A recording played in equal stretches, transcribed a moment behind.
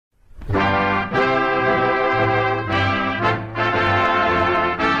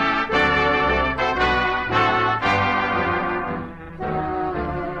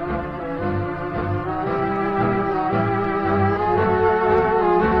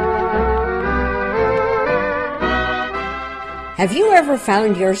Have you ever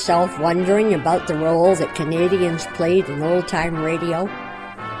found yourself wondering about the role that Canadians played in old-time radio?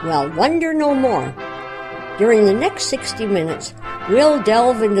 Well, wonder no more. During the next 60 minutes, we'll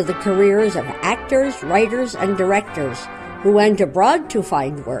delve into the careers of actors, writers, and directors who went abroad to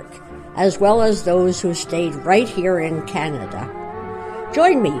find work, as well as those who stayed right here in Canada.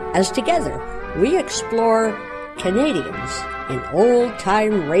 Join me as together we explore Canadians in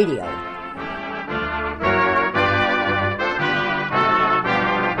old-time radio.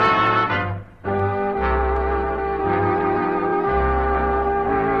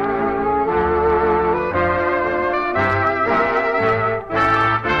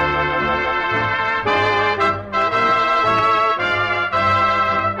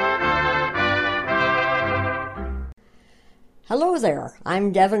 Hello there,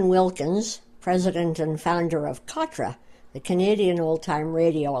 I'm Devin Wilkins, President and founder of COTRA, the Canadian Old Time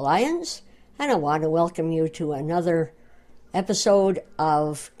Radio Alliance, and I want to welcome you to another episode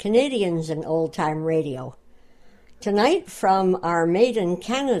of Canadians in Old Time Radio. Tonight, from our Made in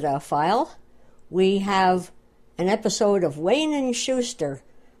Canada file, we have an episode of Wayne and Shuster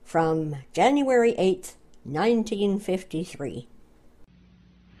from January 8th, 1953.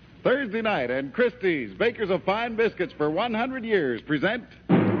 Thursday night, and Christie's, bakers of fine biscuits for 100 years, present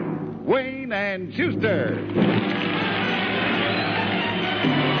Wayne and Shuster.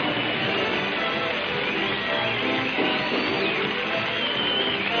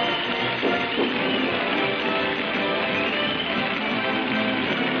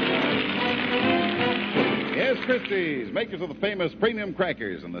 Yes, Christie's, makers of the famous premium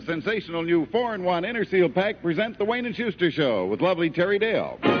crackers and the sensational new 4-in-1 Inner Seal Pack, present the Wayne and Shuster Show with lovely Terry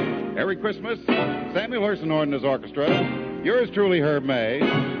Dale. Merry Christmas, Samuel Hersenhorn and his orchestra, yours truly, Herb May,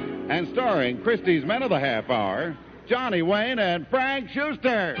 and starring Christie's Men of the Half Hour, Johnny Wayne and Frank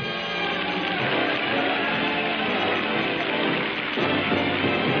Shuster.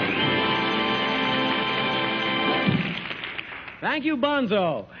 Thank you,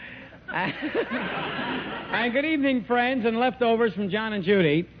 Bonzo. And good evening, friends and leftovers from John and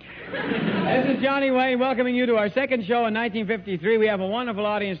Judy. This is Johnny Wayne welcoming you to our second show in 1953. We have a wonderful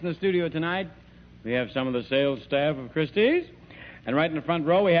audience in the studio tonight. We have some of the sales staff of Christie's. And right in the front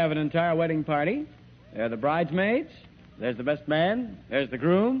row, we have an entire wedding party. There are the bridesmaids. There's the best man. There's the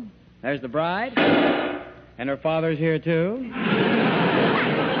groom. There's the bride. And her father's here, too.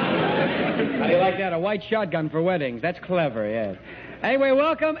 How do you like that? A white shotgun for weddings. That's clever, yes. Anyway,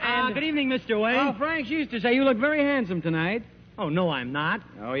 welcome. And good evening, Mr. Wayne. Oh, Frank Shuster, say, you look very handsome tonight. Oh, no, I'm not.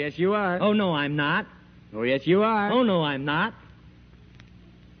 Oh, yes, you are. Oh, no, I'm not. Oh, yes, you are. Oh, no, I'm not.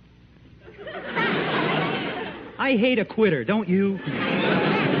 I hate a quitter, don't you?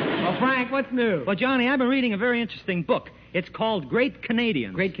 Well, Frank, what's new? Well, Johnny, I've been reading a very interesting book. It's called Great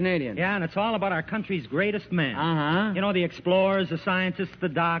Canadians. Great Canadians. Yeah, and it's all about our country's greatest men. Uh-huh. You know, the explorers, the scientists, the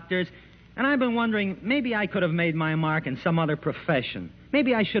doctors. And I've been wondering, maybe I could have made my mark in some other profession.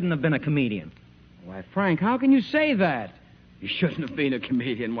 Maybe I shouldn't have been a comedian. Why, Frank, how can you say that? You shouldn't have been a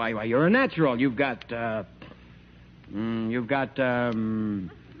comedian. Why, you're a natural. You've got, and you've got,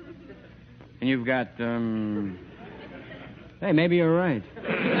 hey, maybe you're right.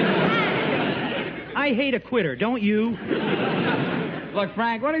 I hate a quitter, don't you? Look,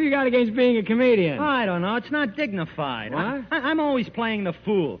 Frank, what have you got against being a comedian? I don't know. It's not dignified. What? I'm always playing the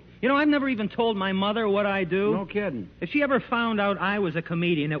fool. You know, I've never even told my mother what I do. No kidding. If she ever found out I was a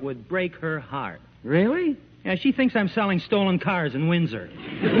comedian, it would break her heart. Really? Yeah, she thinks I'm selling stolen cars in Windsor.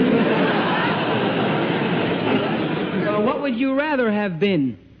 So what would you rather have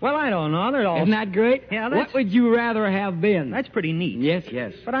been? Well, I don't know. They're all... Isn't that great? Yeah, What would you rather have been? That's pretty neat. Yes,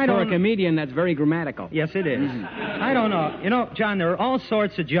 yes. But I For don't... a comedian, that's very grammatical. Yes, it is. I don't know. You know, John, there are all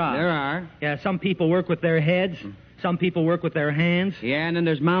sorts of jobs. There are. Yeah, some people work with their heads. Some people work with their hands. Yeah, and then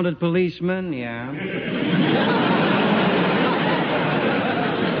there's mounted policemen, yeah.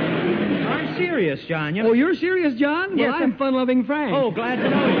 I'm serious, John. You know... Oh, you're serious, John? Yes, Well, I'm fun-loving Frank. Oh, glad to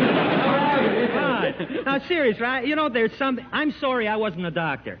know you. Right. Now, serious, right? You know, there's something... I'm sorry I wasn't a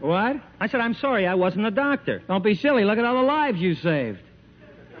doctor. What? I said I'm sorry I wasn't a doctor. Don't be silly. Look at all the lives you saved.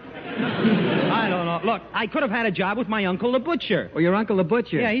 I don't know. Look, I could have had a job with my uncle, the butcher. Or your uncle the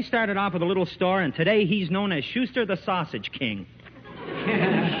butcher. Yeah, he started off with a little store, and today he's known as Shuster the Sausage King.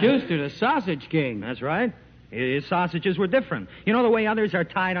 Shuster the Sausage King. That's right. His sausages were different. You know the way others are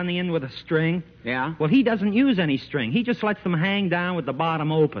tied on the end with a string? Yeah? Well, he doesn't use any string. He just lets them hang down with the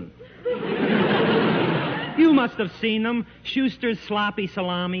bottom open. You must have seen them. Schuster's sloppy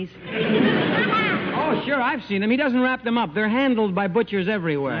salamis. Oh, sure, I've seen them. He doesn't wrap them up. They're handled by butchers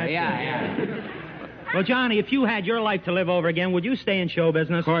everywhere. Yeah. Well, Johnny, if you had your life to live over again, would you stay in show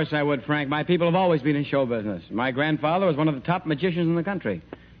business? Of course I would, Frank. My people have always been in show business. My grandfather was one of the top magicians in the country.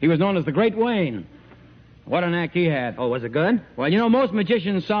 He was known as the Great Wayne. What an act he had. Oh, was it good? Well, you know, most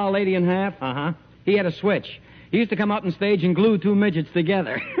magicians saw a lady in half. Uh-huh. He had a switch. He used to come up on stage and glue two midgets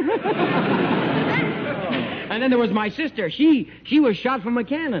together. And then there was my sister. She was shot from a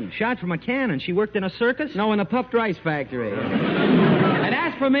cannon. Shot from a cannon? She worked in a circus? No, in a puffed rice factory. And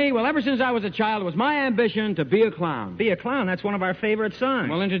as for me, well, ever since I was a child, it was my ambition to be a clown. Be a clown? That's one of our favorite songs.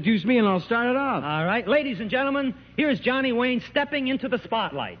 Well, introduce me and I'll start it off. All right. Ladies and gentlemen, here's Johnny Wayne stepping into the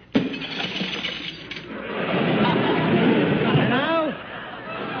spotlight.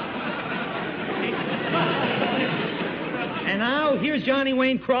 And now, here's Johnny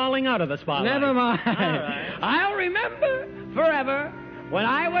Wayne crawling out of the spotlight. Never mind. All right. I'll remember forever when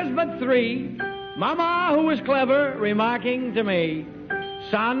I was but 3, Mama, who was clever, remarking to me,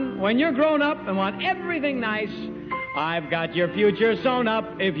 son, when you're grown up and want everything nice, I've got your future sewn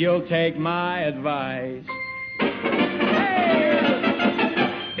up if you'll take my advice. Hey!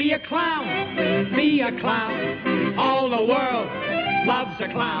 Be a clown, be a clown. All the world loves a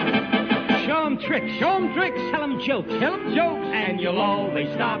clown. Show 'em tricks. Show 'em tricks. Tell 'em jokes. Tell 'em jokes. And you'll always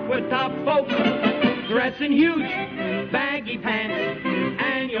stop with top folks. Dress in huge, baggy pants.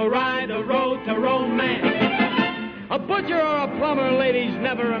 And you'll ride the road to romance. A butcher or a plumber ladies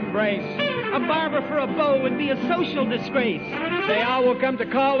never embrace. A barber for a beau would be a social disgrace. They all will come to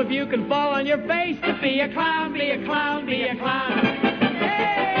call if you can fall on your face. To be a clown, be a clown, be a clown.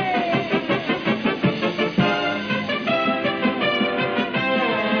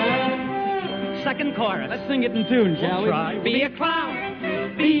 Second chorus. Let's sing it in tune, shall we? Try. Be a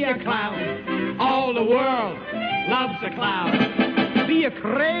clown, be a clown. All the world loves a clown. Be a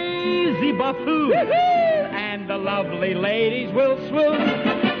crazy buffoon. Woo-hoo! And the lovely ladies will swoon.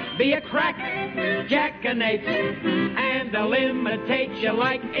 Be a crack jackanapes, and they'll imitate you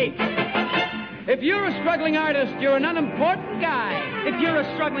like apes. If you're a struggling artist, you're an unimportant guy. If you're a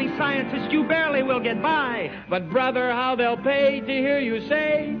struggling scientist, you barely will get by. But, brother, how they'll pay to hear you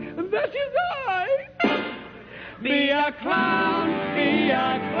say, that is I. Be a clown, be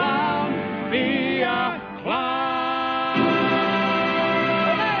a clown, be a clown.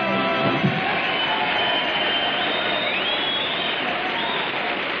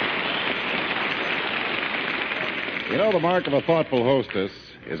 You know, the mark of a thoughtful hostess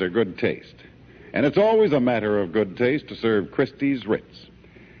is her good taste. And it's always a matter of good taste to serve Christie's Ritz.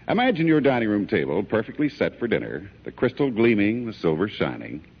 Imagine your dining room table perfectly set for dinner, the crystal gleaming, the silver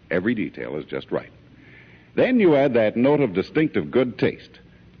shining. Every detail is just right. Then you add that note of distinctive good taste,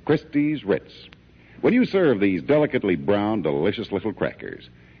 Christie's Ritz. When you serve these delicately browned, delicious little crackers,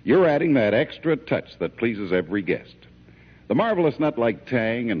 you're adding that extra touch that pleases every guest. The marvelous nut-like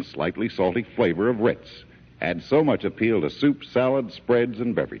tang and slightly salty flavor of Ritz adds so much appeal to soup, salads, spreads,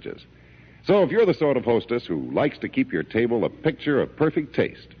 and beverages. So if you're the sort of hostess who likes to keep your table a picture of perfect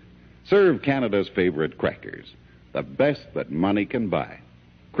taste, serve Canada's favorite crackers, the best that money can buy,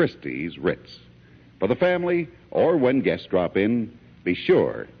 Christie's Ritz. For the family, or when guests drop in, be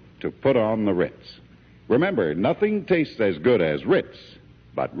sure to put on the Ritz. Remember, nothing tastes as good as Ritz,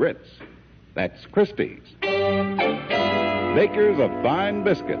 but Ritz. That's Christie's. Bakers of fine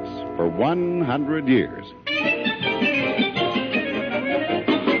biscuits for 100 years.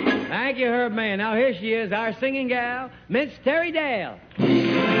 Thank you, Herb Mann. Now here she is, our singing gal, Miss Terry Dale.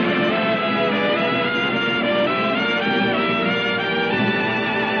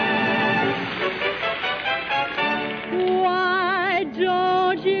 Why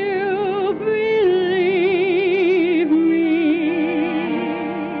don't you believe me?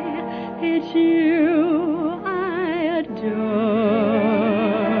 It's you I adore.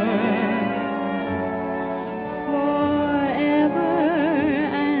 Forever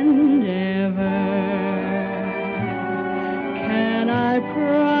and ever. Can I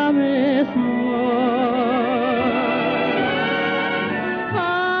promise more?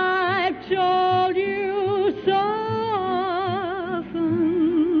 I've told you so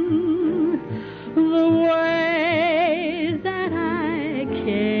often the ways that I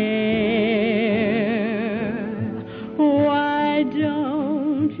care. Why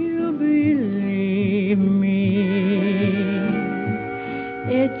don't you believe me?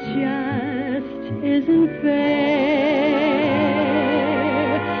 It just isn't fair.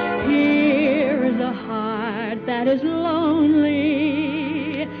 Here's a heart that is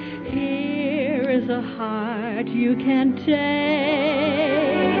lonely. Here is a heart you can't take.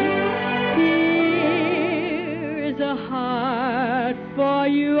 Here is a heart for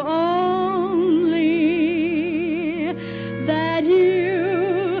you only that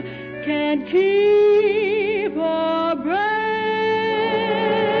you can keep.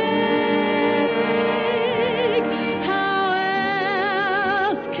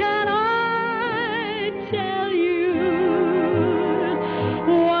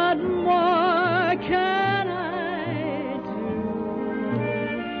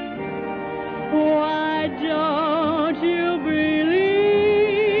 don't you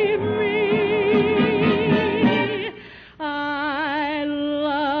believe me? I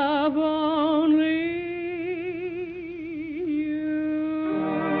love only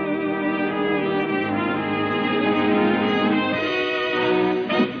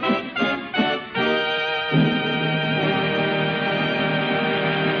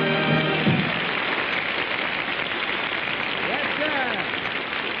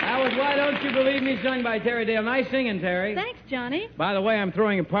Why Don't You Believe Me, sung by Terry Dale. Nice singing, Terry. Thanks, Johnny. By the way, I'm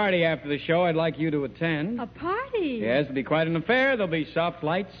throwing a party after the show I'd like you to attend. A party? Yes, it'll be quite an affair. There'll be soft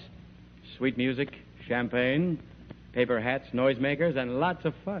lights, sweet music, champagne, paper hats, noisemakers, and lots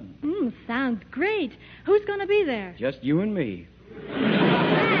of fun. Sounds great. Who's going to be there? Just you and me.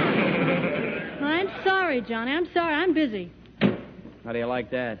 I'm sorry, Johnny. I'm sorry. I'm busy. How do you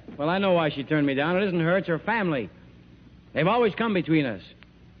like that? Well, I know why she turned me down. It isn't her, it's her family. They've always come between us.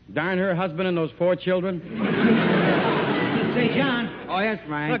 Darn her husband and those 4 children. Say, John. Oh, yes,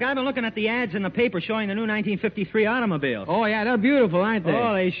 Frank. Look, I've been looking at the ads in the paper showing the new 1953 automobile. Oh, yeah, they're beautiful, aren't they?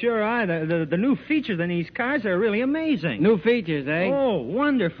 Oh, they sure are. The new features in these cars are really amazing. New features, eh? Oh,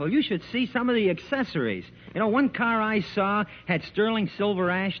 wonderful. You should see some of the accessories. You know, one car I saw had sterling silver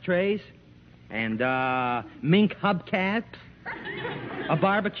ashtrays and mink hubcaps, a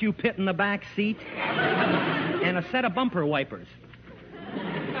barbecue pit in the back seat, and a set of bumper wipers.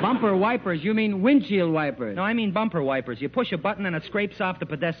 Bumper wipers? You mean windshield wipers? No, I mean bumper wipers. You push a button and it scrapes off the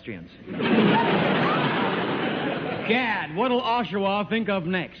pedestrians. Gad, what'll Oshawa think of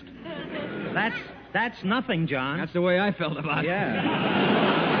next? That's nothing, John. That's the way I felt about it. Yeah.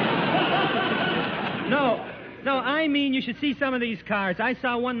 No, I mean you should see some of these cars. I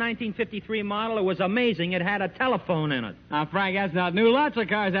saw one 1953 model. It was amazing. It had a telephone in it. Now, Frank, that's not new. Lots of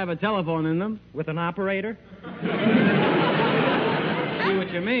cars have a telephone in them. With an operator? See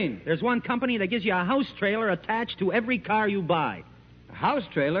what you mean. There's one company that gives you a house trailer attached to every car you buy. A house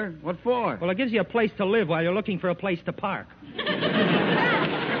trailer? What for? Well, it gives you a place to live while you're looking for a place to park. Well,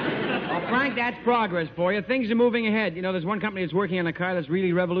 Frank, that's progress for you. Things are moving ahead. You know, there's one company that's working on a car that's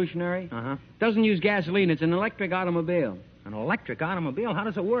really revolutionary. Uh-huh. Doesn't use gasoline. It's an electric automobile. An electric automobile? How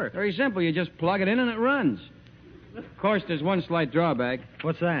does it work? Very simple. You just plug it in and it runs. Of course, there's one slight drawback.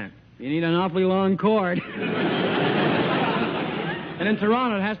 What's that? You need an awfully long cord. And in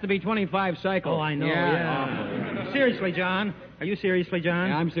Toronto, it has to be 25 cycles. Oh, I know, yeah. Seriously, John? Are you seriously, John?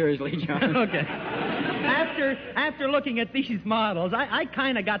 Yeah, I'm seriously, John. Okay. After looking at these models, I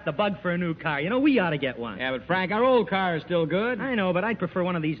kind of got the bug for a new car. You know, we ought to get one. Yeah, but Frank, our old car is still good. I know, but I'd prefer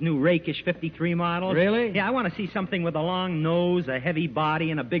one of these new rakish 53 models. Really? Yeah, I want to see something with a long nose, a heavy body,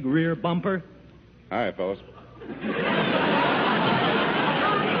 and a big rear bumper. Hi, fellas.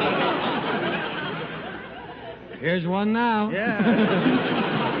 Here's one now.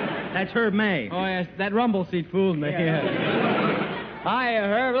 Yeah. That's Herb May. Oh, yes, that rumble seat fooled me. Yeah. Hi,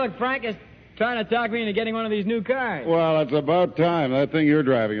 Herb. Look, Frank is trying to talk me into getting one of these new cars. Well, it's about time. That thing you're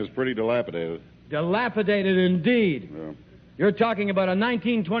driving is pretty dilapidated. Dilapidated indeed. Yeah. You're talking about a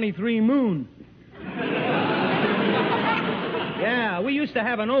 1923 Moon. Yeah, we used to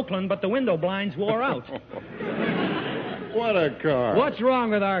have an Oakland, but the window blinds wore out. What a car. What's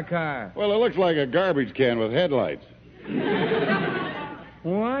wrong with our car? Well, it looks like a garbage can with headlights.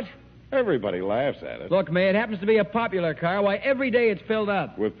 What? Everybody laughs at it. Look, May, it happens to be a popular car. Why, every day it's filled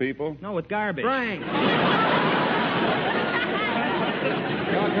up. With people? No, with garbage. Frank. Look,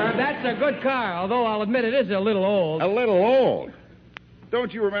 Herb, that's a good car, although I'll admit it is a little old. A little old.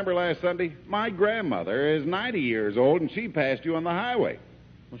 Don't you remember last Sunday? My grandmother is 90 years old, and she passed you on the highway.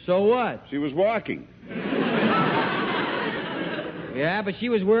 So what? She was walking. Yeah, but she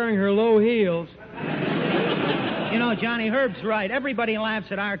was wearing her low heels. You know, Johnny, Herb's right. Everybody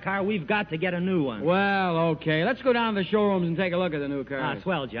laughs at our car. We've got to get a new one. Well, okay. Let's go down to the showrooms and take a look at the new cars. Ah,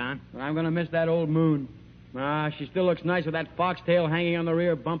 swell, John. But I'm going to miss that old Moon. She still looks nice with that foxtail hanging on the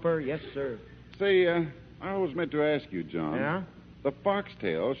rear bumper. Yes, sir. Say, I always meant to ask you, John. Yeah? The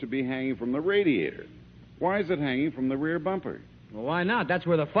foxtail should be hanging from the radiator. Why is it hanging from the rear bumper? Well, why not? That's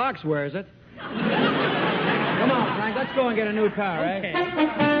where the fox wears it. Come on, Frank. Let's go and get a new car, Okay.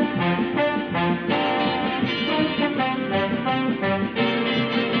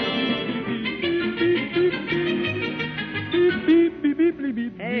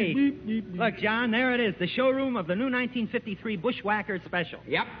 Hey, look, John, there it is, the showroom of the new 1953 Bushwhacker Special.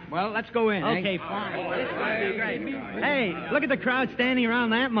 Yep. Well, let's go in. Okay, fine. This is going to be great. Hey, look at the crowd standing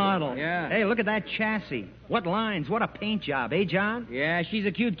around that model. Yeah. Hey, look at that chassis. What lines, what a paint job, eh, John? Yeah, she's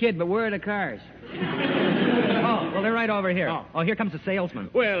a cute kid, but where are the cars? Oh, well, they're right over here. Oh. Oh, here comes the salesman.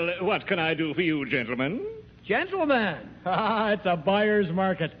 Well, what can I do for you, gentlemen? Gentlemen, it's a buyer's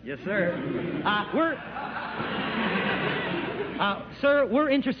market. Yes, sir. Sir, we're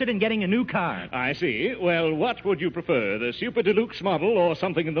interested in getting a new car. I see. Well, what would you prefer, the Super Deluxe model or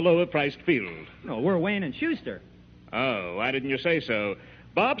something in the lower-priced field? No, we're Wayne and Schuster. Oh, why didn't you say so?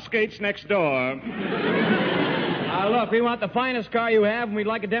 Bob Skates next door. Look, we want the finest car you have, and we'd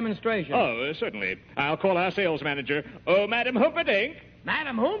like a demonstration. Oh, certainly. I'll call our sales manager. Oh, Madam Humperdinck.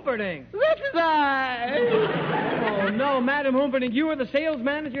 Madam Humperdinck. That is I. Oh, no, Madam Humperdinck, you are the sales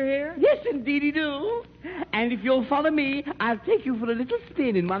manager here? Yes, indeedy do. And if you'll follow me, I'll take you for a little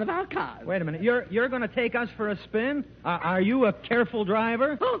spin in one of our cars. Wait a minute. You're going to take us for a spin? Are you a careful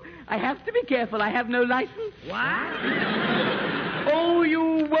driver? Oh, I have to be careful. I have no license. What? Oh,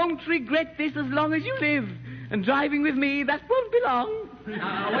 you won't regret this as long as you live. And driving with me, that won't be long. Wait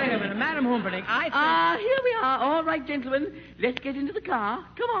a minute, Madam Humperdinck, I think... Here we are. All right, gentlemen. Let's get into the car.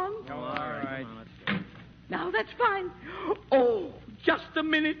 Come on. Oh, all right. Now, that's fine. Oh, just a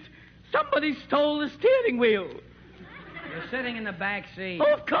minute. Somebody stole the steering wheel. You're sitting in the back seat.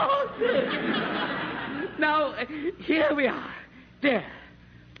 Oh, of course. Now, here we are. There.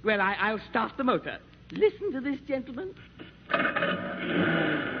 Well, I'll start the motor. Listen to this, gentlemen.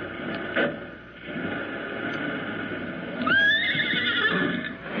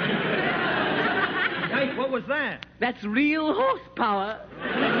 Hey, what was that? That's real horsepower.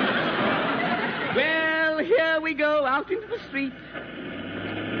 Well, here we go out into the street.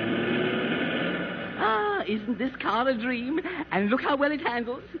 Isn't this car a dream? And look how well it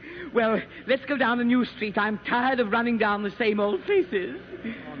handles. Well, let's go down a new street. I'm tired of running down the same old faces.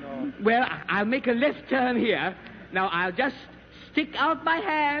 Oh, no. Well, I'll make a left turn here. Now, I'll just stick out my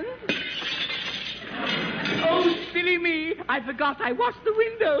hand. Oh, silly me. I forgot I washed the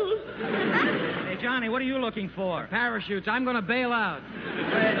windows. Hey, Johnny, what are you looking for? Parachutes. I'm going to bail out.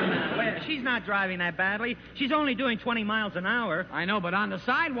 Wait a minute. She's not driving that badly. She's only doing 20 miles an hour. I know, but on the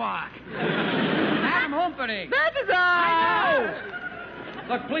sidewalk. Madam Humperdinck. That is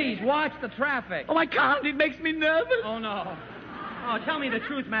all. Look, please, watch the traffic. Oh, I can't. It makes me nervous. Oh, no. Oh, tell me the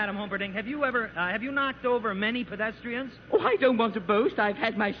truth, Madam Humperdinch. Have you knocked over many pedestrians? Oh, I don't want to boast. I've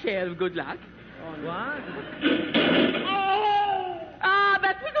had my share of good luck. Oh, what? Oh!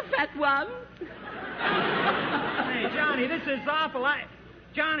 That was a fat one. Hey, Johnny, this is awful.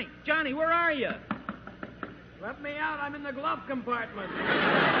 Johnny, where are you? Let me out. I'm in the glove compartment. Oh,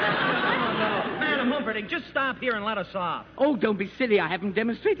 no. Madam Humperdinch, just stop here and let us off. Oh, don't be silly. I haven't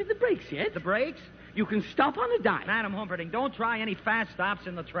demonstrated the brakes yet. The brakes? You can stop on a dime. Madam Humperdinch, don't try any fast stops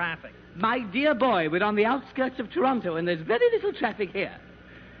in the traffic. My dear boy, we're on the outskirts of Toronto, and there's very little traffic here.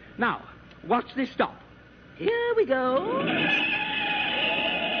 Now, watch this stop. Here we go.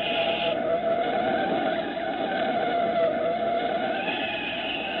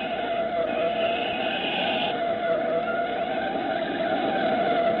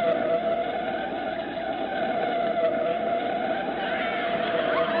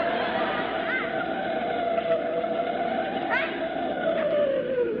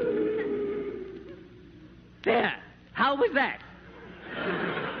 There. How was that?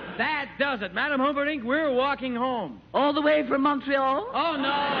 That does it. Madam Humperdinck, we're walking home. All the way from Montreal? Oh,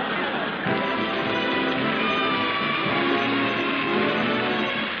 no.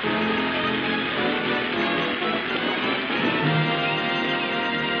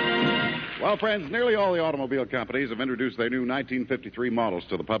 Well, friends, nearly all the automobile companies have introduced their new 1953 models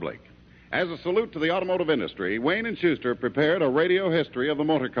to the public. As a salute to the automotive industry, Wayne and Schuster prepared a radio history of the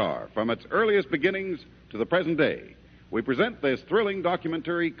motor car from its earliest beginnings to the present day. We present this thrilling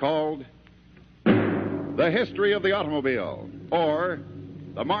documentary called The History of the Automobile, or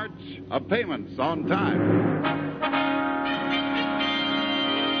The March of Payments on Time.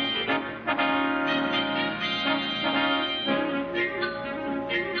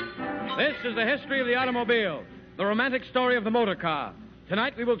 This is the history of the automobile, the romantic story of the motor car.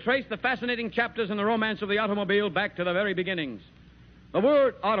 Tonight we will trace the fascinating chapters in the romance of the automobile back to the very beginnings. The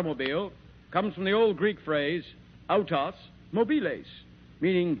word automobile comes from the old Greek phrase autos mobiles,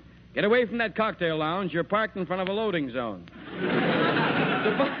 meaning get away from that cocktail lounge, you're parked in front of a loading zone.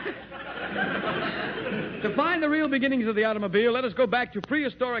 To find the real beginnings of the automobile, let us go back to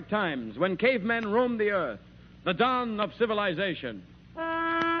prehistoric times when cavemen roamed the earth, the dawn of civilization.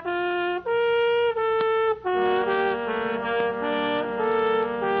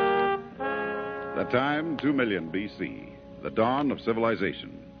 The time, 2 million B.C., the dawn of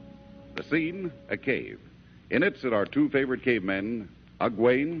civilization. The scene, a cave. In it sit our two favorite cavemen, Ugg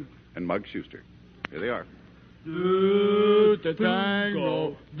Wayne and Mug Schuster. Here they are. Do the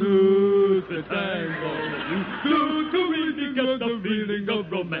tango, do the tango. Do to really get the feeling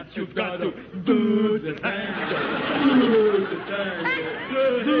of romance. You've got to do the tango, do the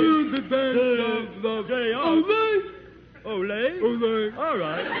tango, do the tango. Say, Olay? Olay. All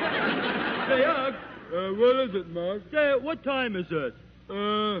right. Say, what is it, Mark? Say, what time is it?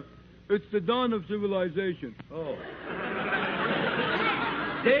 It's the dawn of civilization. Oh.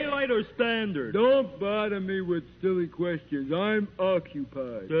 Daylight or standard? Don't bother me with silly questions. I'm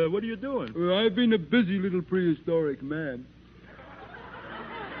occupied. What are you doing? Well, I've been a busy little prehistoric man.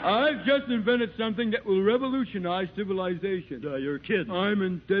 I've just invented something that will revolutionize civilization. You're kidding. I'm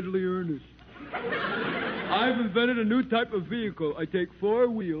in deadly earnest. I've invented a new type of vehicle. I take 4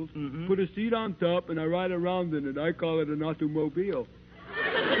 wheels, put a seat on top, and I ride around in it. I call it an automobile.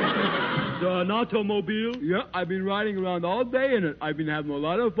 An automobile? Yeah, I've been riding around all day in it. I've been having a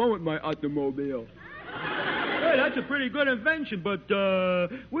lot of fun with my automobile. Hey, that's a pretty good invention, but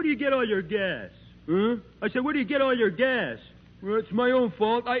where do you get all your gas? Huh? I said, where do you get all your gas? Well, it's my own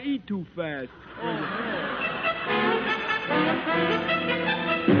fault. I eat too fast.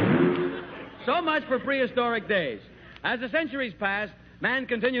 So much for prehistoric days. As the centuries passed, man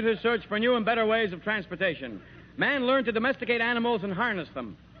continued his search for new and better ways of transportation. Man learned to domesticate animals and harness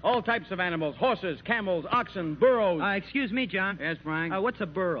them. All types of animals, horses, camels, oxen, burros. Excuse me, John. Yes, Frank? What's a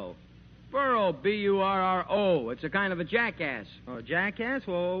burro? Burro, B-U-R-R-O. It's a kind of a jackass. Oh, a jackass?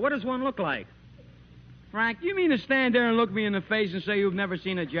 Well, what does one look like? Frank, you mean to stand there and look me in the face and say you've never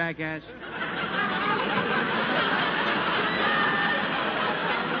seen a jackass?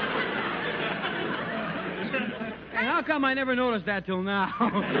 Hey, how come I never noticed that till now?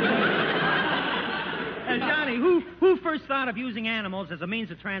 Johnny, who first thought of using animals as a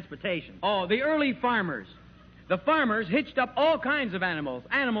means of transportation? Oh, the early farmers. The farmers hitched up all kinds of animals.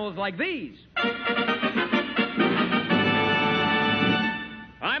 Animals like these.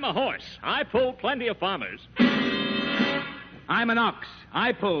 I'm a horse. I pull plenty of farmers. I'm an ox.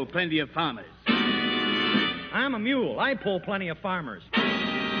 I pull plenty of farmers. I'm a mule. I pull plenty of farmers.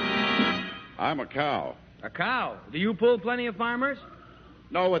 I'm a cow. A cow. Do you pull plenty of farmers?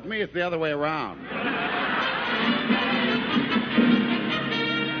 No, with me it's the other way around.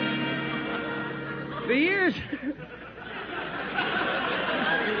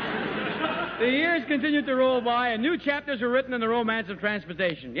 The years continued to roll by, and new chapters were written in the romance of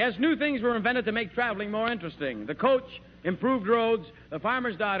transportation. Yes, new things were invented to make traveling more interesting. The coach, improved roads, the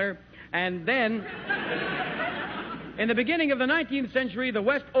farmer's daughter, and then, in the beginning of the 19th century, the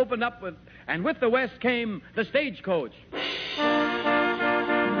West opened up and with the West came the stagecoach.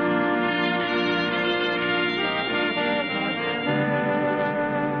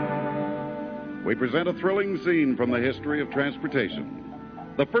 We present a thrilling scene from the history of transportation.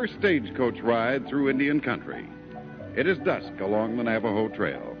 The first stagecoach ride through Indian country. It is dusk along the Navajo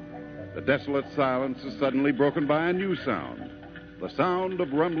Trail. The desolate silence is suddenly broken by a new sound. The sound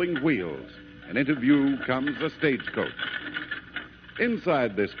of rumbling wheels. And into view comes the stagecoach.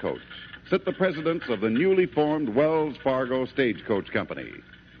 Inside this coach sit the presidents of the newly formed Wells Fargo Stagecoach Company.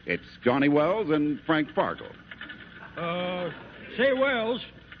 It's Johnny Wells and Frank Fargo. Say, Wells.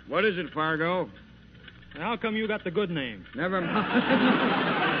 What is it, Fargo? How come you got the good name? Never mind.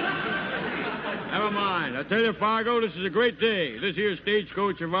 Never mind. I tell you, Fargo, this is a great day. This here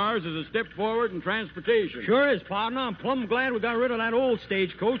stagecoach of ours is a step forward in transportation. Sure is, partner. I'm plumb glad we got rid of that old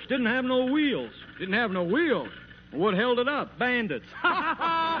stagecoach. Didn't have no wheels. Didn't have no wheels? What held it up? Bandits.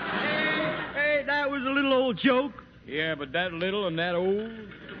 Hey, that was a little old joke. Yeah, but that little and that old...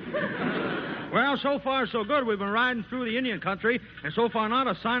 Well, so far, so good. We've been riding through the Indian country, and so far not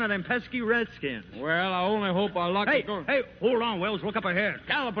a sign of them pesky redskins. Well, I only hope our luck is going... Hey, hold on, Wells. Look up ahead.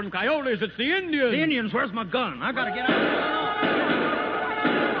 Galloping coyotes, it's the Indians. The Indians? Where's my gun? I gotta get out.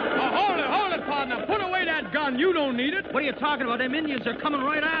 Oh, hold it, partner. Put away that gun. You don't need it. What are you talking about? Them Indians are coming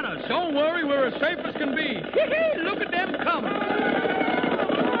right at us. Don't worry, we're as safe as can be. Look at them coming.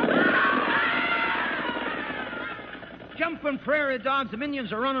 Jumping prairie dogs. The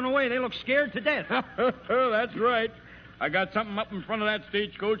Indians are running away. They look scared to death. That's right. I got something up in front of that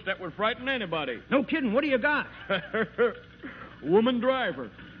stagecoach that would frighten anybody. No kidding. What do you got? Woman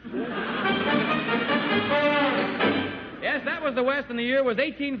driver. Yes, that was the West, and the year was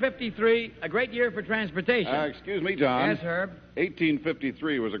 1853, a great year for transportation. Excuse me, John. Yes, Herb?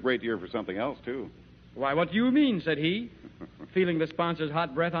 1853 was a great year for something else, too. Why, what do you mean, said he, feeling the sponsor's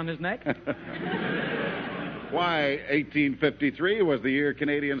hot breath on his neck. Why, 1853 was the year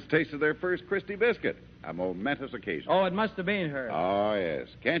Canadians tasted their first Christie biscuit. A momentous occasion. Oh, it must have been her. Oh, yes.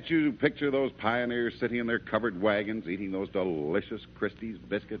 Can't you picture those pioneers sitting in their covered wagons eating those delicious Christie's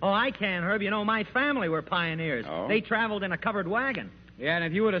biscuits? Oh, I can, Herb. You know, my family were pioneers. Oh? They traveled in a covered wagon. Yeah, and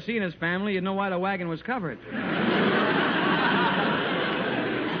if you would have seen his family, you'd know why the wagon was covered.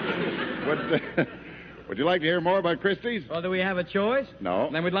 Would you like to hear more about Christie's? Well, do we have a choice? No.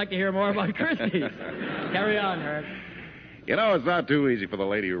 Then we'd like to hear more about Christie's. Carry on, Herb. You know, it's not too easy for the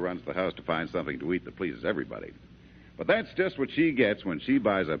lady who runs the house to find something to eat that pleases everybody. But that's just what she gets when she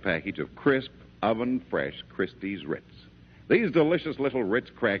buys a package of crisp, oven-fresh Christie's Ritz. These delicious little Ritz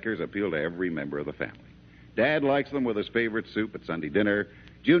crackers appeal to every member of the family. Dad likes them with his favorite soup at Sunday dinner.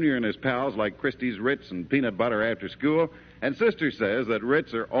 Junior and his pals like Christie's Ritz and peanut butter after school. And Sister says that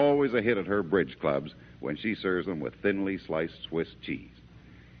Ritz are always a hit at her bridge clubs when she serves them with thinly sliced Swiss cheese.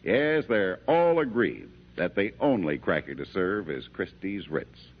 Yes, they're all agreed that the only cracker to serve is Christie's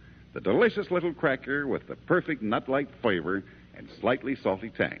Ritz. The delicious little cracker with the perfect nut-like flavor and slightly salty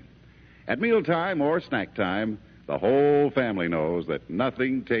tang. At mealtime or snack time, the whole family knows that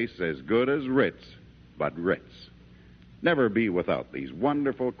nothing tastes as good as Ritz but Ritz. Never be without these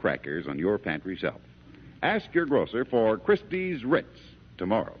wonderful crackers on your pantry shelf. Ask your grocer for Christie's Ritz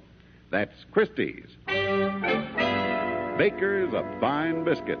tomorrow. That's Christie's. Bakers of fine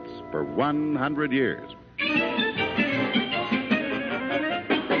biscuits for 100 years.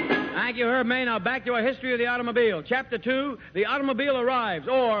 Thank you, Herb May. Now back to our history of the automobile. Chapter 2, the automobile arrives,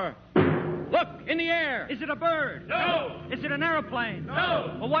 or... Look, in the air. Is it a bird? No. Is it an airplane?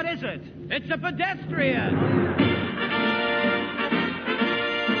 No. Well, what is it? It's a pedestrian.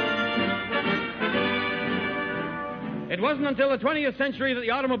 It wasn't until the 20th century that the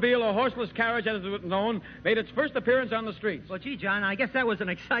automobile, or horseless carriage as it was known, made its first appearance on the streets. Well, gee, John, I guess that was an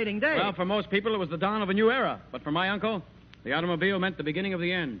exciting day. Well, for most people, it was the dawn of a new era. But for my uncle, the automobile meant the beginning of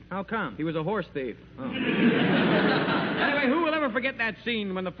the end. How come? He was a horse thief. Oh. Anyway, who will ever forget that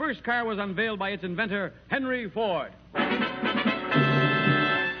scene when the first car was unveiled by its inventor, Henry Ford? The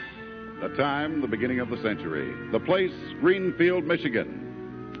time, the beginning of the century. The place, Greenfield, Michigan.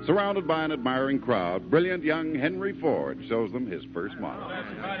 Surrounded by an admiring crowd, brilliant young Henry Ford shows them his first model.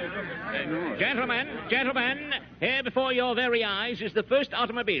 Gentlemen, here before your very eyes is the first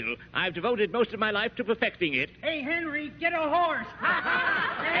automobile. I've devoted most of my life to perfecting it. Hey, Henry, get a horse.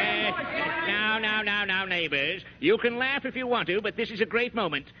 Now, neighbors. You can laugh if you want to, but this is a great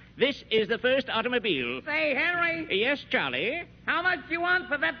moment. This is the first automobile. Say, Henry, Yes, Charlie? how much do you want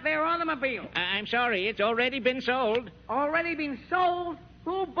for that there automobile? I'm sorry, it's already been sold. Already been sold?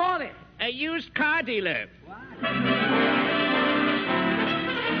 Who bought it? A used car dealer.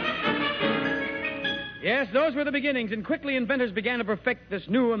 Yes, those were the beginnings, and quickly inventors began to perfect this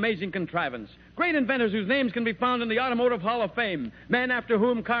new amazing contrivance. Great inventors whose names can be found in the Automotive Hall of Fame. Men after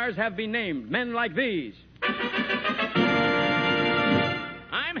whom cars have been named. Men like these.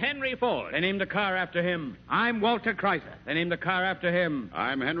 I'm Henry Ford. They named a car after him. I'm Walter Chrysler. They named a car after him.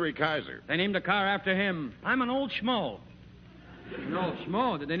 I'm Henry Kaiser. They named a car after him. I'm an old schmo. No,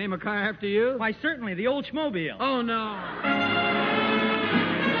 Schmo. Did they name a car after you? Why, certainly, the old schmobile. Oh, no.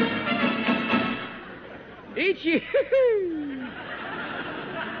 Each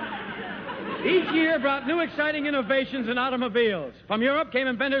year brought new exciting innovations in automobiles. From Europe came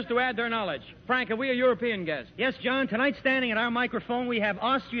inventors to add their knowledge. Frank, have we a European guest? Yes, John, tonight standing at our microphone, we have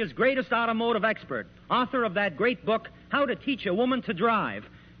Austria's greatest automotive expert, author of that great book, How to Teach a Woman to Drive,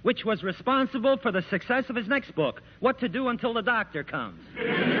 which was responsible for the success of his next book, What to Do Until the Doctor Comes.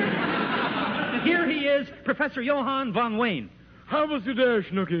 Here he is, Professor Johann von Wayne. How was you there,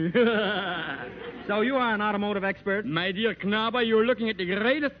 Snooky? So you are an automotive expert? My dear Knaber, you're looking at the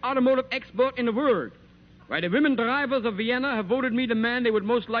greatest automotive expert in the world. Why, the women drivers of Vienna have voted me the man they would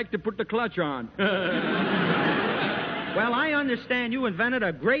most like to put the clutch on. Well, I understand you invented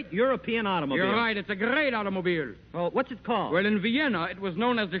a great European automobile. You're right, it's a great automobile. Well, what's it called? Well, in Vienna, it was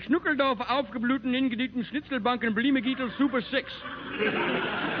known as the Schnuckeldorfer Aufgebluten Ingedienten Schnitzelbanken Blimegitel Super 6.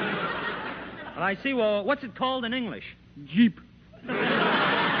 Well, I see. Well, what's it called in English? Jeep.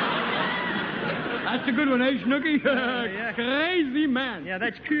 That's a good one, eh, Snooky? Yeah. Crazy man. Yeah,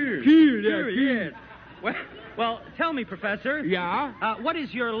 that's cool. Cool, yeah, cool. Yes. Well, tell me, Professor. Yeah? What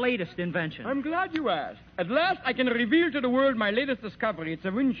is your latest invention? I'm glad you asked. At last, I can reveal to the world my latest discovery. It's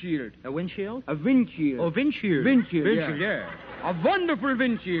a windshield. A windshield? A windshield. Oh, windshield. Windshield, yeah. A wonderful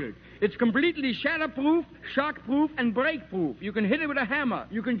windshield. It's completely shatterproof, shockproof, and breakproof. You can hit it with a hammer.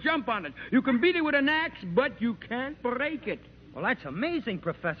 You can jump on it. You can beat it with an axe, but you can't break it. Well, that's amazing,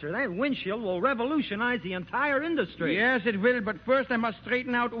 Professor. That windshield will revolutionize the entire industry. Yes, it will, but first I must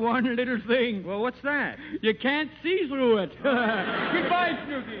straighten out one little thing. Well, what's that? You can't see through it. Goodbye,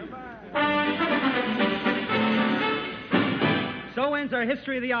 Snooky. Goodbye. So ends our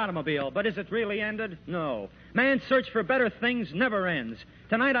history of the automobile. But is it really ended? No. Man's search for better things never ends.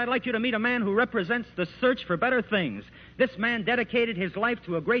 Tonight, I'd like you to meet a man who represents the search for better things. This man dedicated his life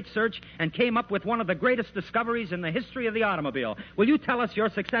to a great search and came up with one of the greatest discoveries in the history of the automobile. Will you tell us your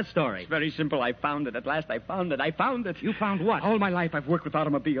success story? It's very simple. I found it. At last, I found it. I found it. You found what? All my life, I've worked with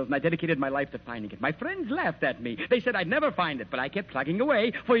automobiles, and I dedicated my life to finding it. My friends laughed at me. They said I'd never find it, but I kept plugging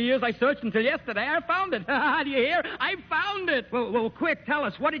away. For years, I searched until yesterday. I found it. Do you hear? I found it. Well, quick, tell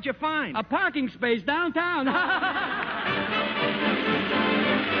us. What did you find? A parking space downtown. Have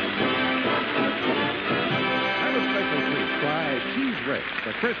a special treat. Try Cheese Ritz,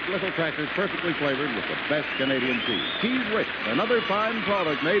 the crisp little crackers perfectly flavored with the best Canadian cheese. Cheese Ritz, another fine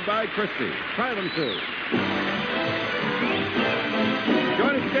product made by Christie. Try them soon.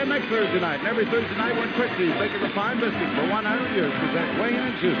 Join us again next Thursday night, and every Thursday night when Christie's making refined biscuits for 100 years present Wayne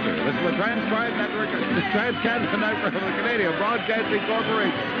and Schuster. This is the Transcribe Network, the Transcanada Network of the Canadian Broadcasting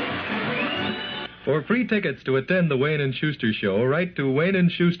Corporation. For free tickets to attend the Wayne and Schuster Show, write to Wayne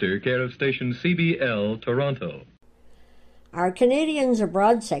and Schuster, care of station CBL, Toronto. Our Canadians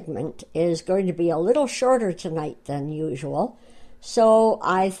Abroad segment is going to be a little shorter tonight than usual, so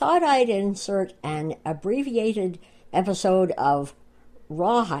I thought I'd insert an abbreviated episode of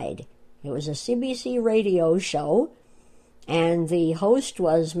Rawhide. It was a CBC radio show, and the host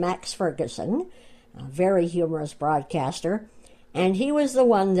was Max Ferguson, a very humorous broadcaster, and he was the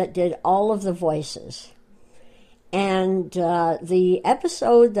one that did all of the voices. And the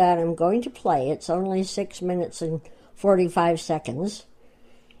episode that I'm going to play, it's only 6 minutes and 45 seconds.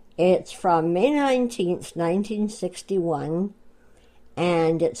 It's from May 19th, 1961,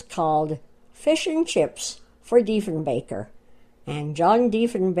 and it's called Fish and Chips for Diefenbaker. And John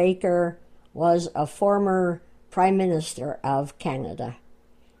Diefenbaker was a former Prime Minister of Canada.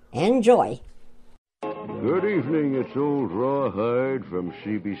 Enjoy. Good evening, it's old Rawhide from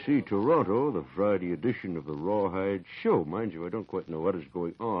CBC Toronto, the Friday edition of the Rawhide Show. Mind you, I don't quite know what is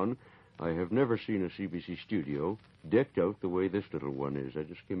going on. I have never seen a CBC studio decked out the way this little one is. I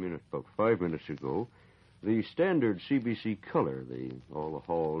just came in about 5 minutes ago. The standard CBC color, all the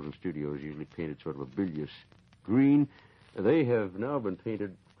halls and studios usually painted sort of a bilious green. They have now been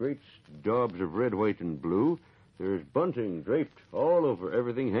painted great daubs of red, white, and blue. There's bunting draped all over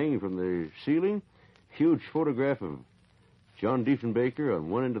everything, hanging from the ceiling. Huge photograph of John Diefenbaker on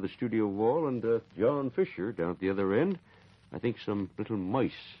one end of the studio wall and John Fisher down at the other end. I think some little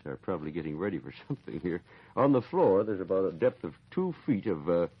mice are probably getting ready for something here. On the floor, there's about a depth of 2 feet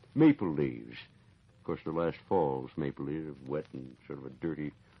of maple leaves. Of course, the last fall's maple leaves are wet and sort of a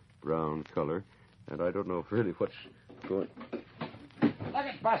dirty brown color. And I don't know really what's going... Look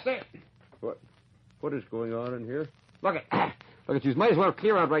it, Buster. What is going on in here? Look it. Look it, you might as well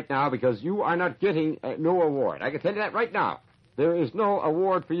clear out right now because you are not getting no award. I can tell you that right now. There is no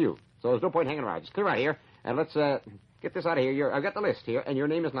award for you. So there's no point hanging around. Just clear out here and let's get this out of here. I've got the list here and your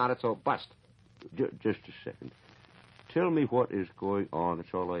name is not it, so bust. Just a second. Tell me what is going on.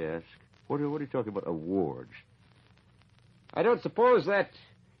 That's all I ask. What are you talking about, awards? I don't suppose that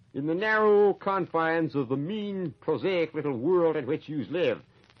in the narrow confines of the mean, prosaic little world in which you live,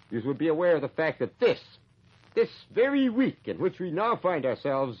 you would be aware of the fact that this very week in which we now find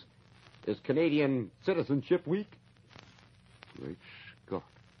ourselves is Canadian Citizenship Week. Great Scott,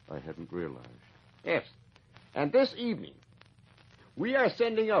 I hadn't realized. Yes, and this evening, we are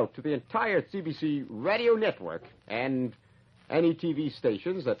sending out to the entire CBC radio network and any TV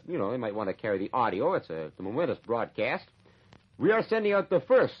stations that, they might want to carry the audio. It's a momentous broadcast. We are sending out the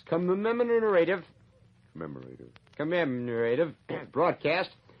first commemorative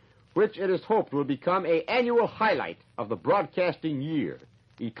broadcast, which it is hoped will become an annual highlight of the broadcasting year,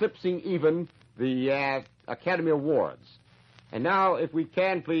 eclipsing even the Academy Awards. And now, if we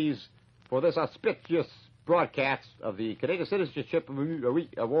can, please, for this auspicious broadcast of the Canadian Citizenship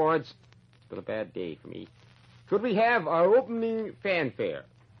Week Awards, it's been a bad day for me, could we have our opening fanfare?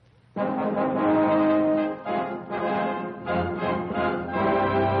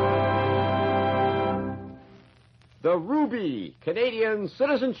 The Ruby Canadian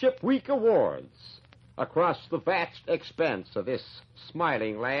Citizenship Week Awards. Across the vast expanse of this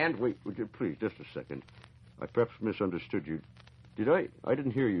smiling land. Wait, would you please, just a second. I perhaps misunderstood you. Did I? I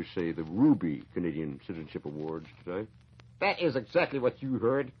didn't hear you say the Ruby Canadian Citizenship Awards, did I? That is exactly what you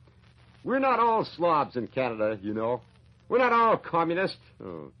heard. We're not all slobs in Canada, you know. We're not all communists.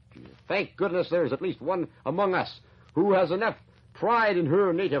 Oh, dear. Thank goodness there's at least one among us who has enough pride in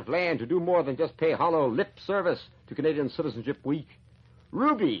her native land to do more than just pay hollow lip service to Canadian Citizenship Week.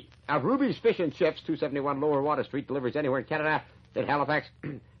 Ruby, of Ruby's Fish and Chips, 271 Lower Water Street, delivers anywhere in Canada, in Halifax,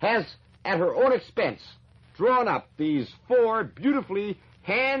 has, at her own expense, drawn up these 4 beautifully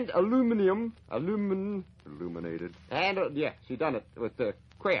illuminated, she done it with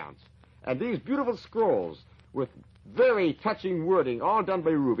crayons. And these beautiful scrolls with very touching wording, all done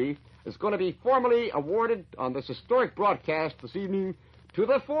by Ruby, is going to be formally awarded on this historic broadcast this evening to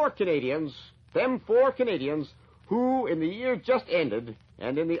the 4 Canadians, them 4 Canadians, who, in the year just ended,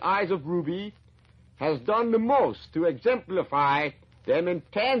 and in the eyes of Ruby, has done the most to exemplify them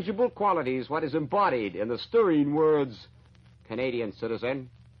intangible qualities, what is embodied in the stirring words, Canadian citizen,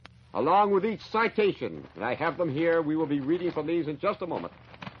 along with each citation. And I have them here. We will be reading from these in just a moment.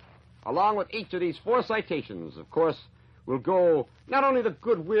 Along with each of these 4 citations, of course, will go not only the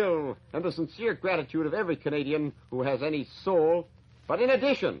goodwill and the sincere gratitude of every Canadian who has any soul, but in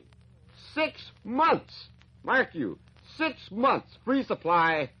addition, 6 months, mark you, 6 months free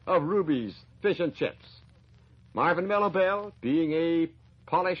supply of Ruby's fish and chips. Marvin Mellowbell, being a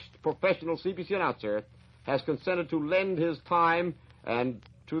polished professional CBC announcer, has consented to lend his time and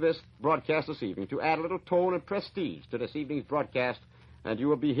to this broadcast this evening to add a little tone and prestige to this evening's broadcast, and you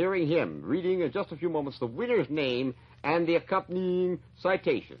will be hearing him reading in just a few moments the winner's name and the accompanying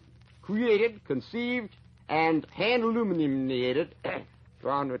citation. Created, conceived, and hand illuminated,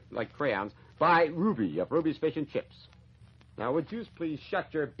 drawn with, like crayons, by Ruby of Ruby's Fish and Chips. Now, would you please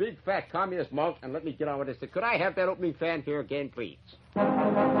shut your big, fat communist mouth and let me get on with this? Could I have that opening fanfare again, please?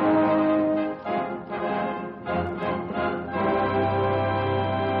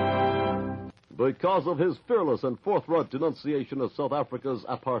 Because of his fearless and forthright denunciation of South Africa's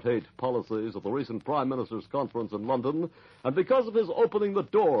apartheid policies at the recent Prime Minister's conference in London, and because of his opening the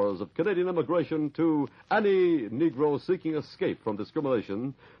doors of Canadian immigration to any Negro seeking escape from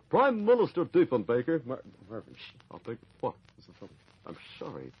discrimination, Prime Minister Diefenbaker... Marvin, what is the trouble? I'm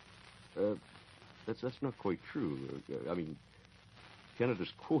sorry. That's not quite true. I mean,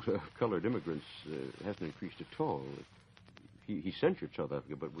 Canada's quota of colored immigrants hasn't increased at all. He censured South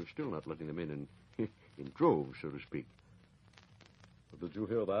Africa, but we're still not letting them in droves, so to speak. Did you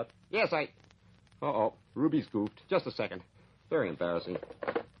hear that? Yes, Uh-oh, Ruby's goofed. Just a second. Very embarrassing.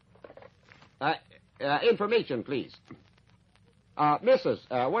 Information, please. Mrs.,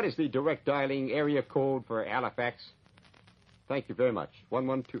 what is the direct dialing area code for Halifax? Thank you very much.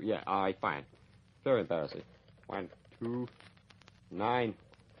 112, yeah, all right, fine. Very embarrassing.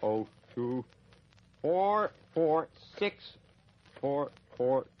 12902 446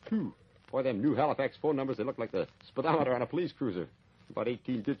 442. Boy, them new Halifax phone numbers, they look like the speedometer on a police cruiser. About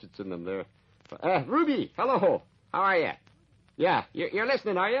 18 digits in them there. Ruby, hello. How are you? Yeah, you're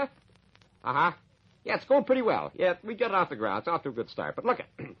listening, are you? Uh-huh. Yeah, it's going pretty well. Yeah, we got it off the ground. It's off to a good start. But look,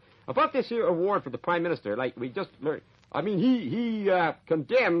 about this here award for the Prime Minister, like we just learned, I mean, he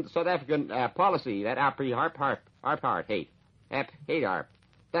condemned South African policy, that apartheid hate. Hate ARP.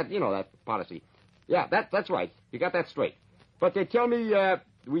 That, you know, that policy. Yeah, that's right. You got that straight. But they tell me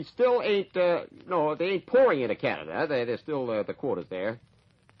we still ain't, they ain't pouring into Canada. There's still the quotas there.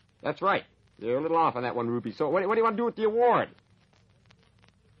 That's right. You're a little off on that one, Ruby. So what do you want to do with the award?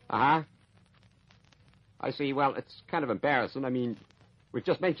 Uh-huh. I see. Well, it's kind of embarrassing. I mean, we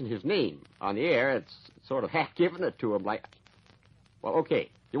just mentioned his name on the air. It's sort of half giving it to him like... Well, okay.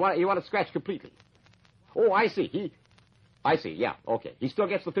 You want to scratch completely? Oh, I see. I see, yeah, okay. He still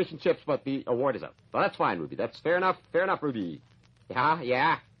gets the fish and chips, but the award is up. Well, that's fine, Ruby. That's fair enough. Fair enough, Ruby.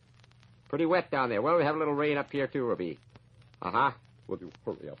 Yeah. Pretty wet down there. Well, we have a little rain up here, too, Ruby. Uh-huh. Will you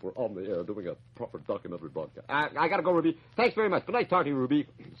hurry up? We're on the air doing a proper documentary broadcast. I gotta go, Ruby. Thanks very much. Good night, talk to you, Ruby.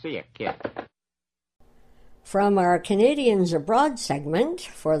 See ya, kid. From our Canadians Abroad segment,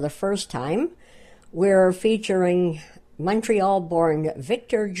 for the first time, we're featuring Montreal-born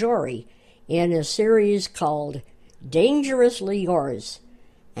Victor Jory in a series called Dangerously Yours.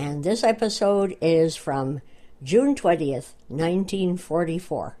 And this episode is from June 20th,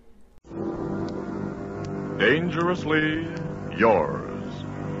 1944. Dangerously Yours.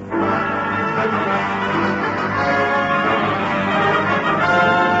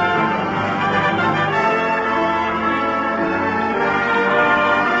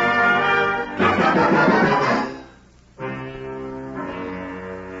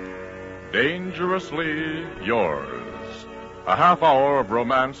 Dangerously Yours. A half hour of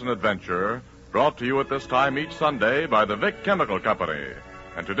romance and adventure brought to you at this time each Sunday by the Vic Chemical Company.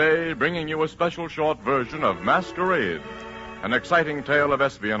 And today bringing you a special short version of Masquerade, an exciting tale of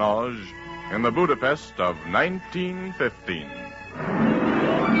espionage in the Budapest of 1915.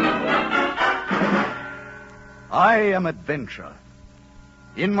 I am Adventure.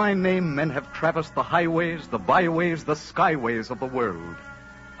 In my name, men have traversed the highways, the byways, the skyways of the world.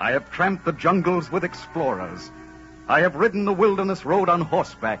 I have tramped the jungles with explorers, I have ridden the wilderness road on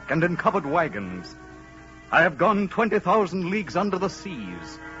horseback and in covered wagons. I have gone 20,000 leagues under the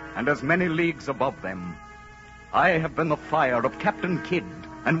seas and as many leagues above them. I have been the fire of Captain Kidd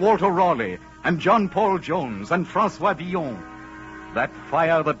and Walter Raleigh and John Paul Jones and Francois Villon. That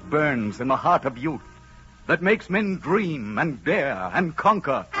fire that burns in the heart of youth, that makes men dream and dare and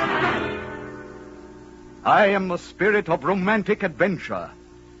conquer. I am the spirit of romantic adventure.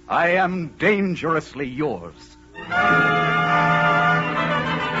 I am dangerously yours.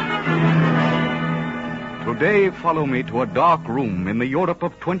 Today, follow me to a dark room in the Europe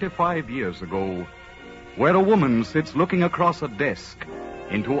of 25 years ago, where a woman sits looking across a desk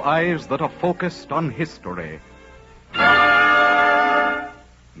into eyes that are focused on history.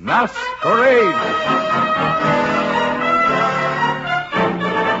 Masquerade!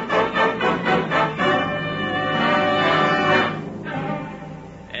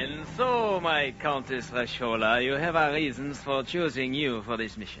 And so, my Countess Rashola, you have our reasons for choosing you for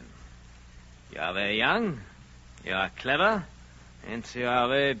this mission. You are very young, you are clever, and you are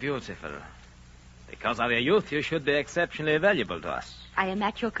very beautiful. Because of your youth, you should be exceptionally valuable to us. I am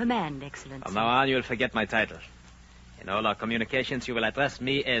at your command, Excellency. From now on, you'll forget my title. In all our communications, you will address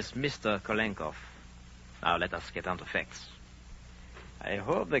me as Mr. Kolenkov. Now, let us get on to facts. I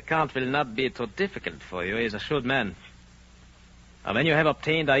hope the Count will not be too difficult for you. He's a shrewd man. Now, when you have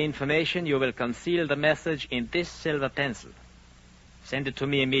obtained our information, you will conceal the message in this silver pencil. Send it to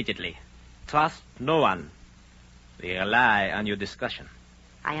me immediately. Trust no one. We rely on your discretion.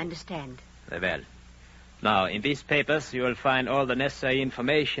 I understand. Very well. Now, in these papers, you will find all the necessary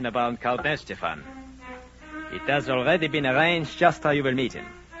information about Count Estefan. It has already been arranged just how you will meet him.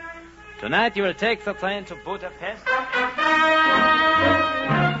 Tonight, you will take the train to Budapest.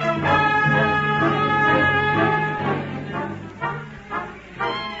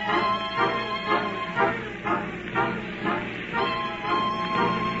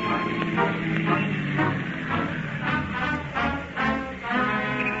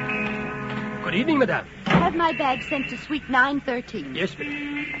 Good evening, madame. Have my bag sent to suite 913. Yes,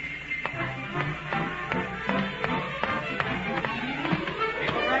 madame.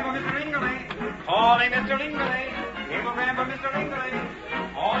 Calling Mr. Ringley. Cablegram for Mr. Ringley.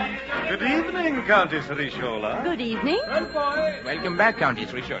 Calling Mr. Good evening, Countess Rishola. Good evening. Good boy. Welcome back,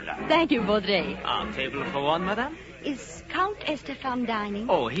 Countess Rishola. Thank you, Baudry. Our table for one, madame? Is Count Estefan dining?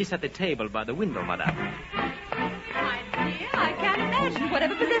 Oh, he's at the table by the window, madame. I can't imagine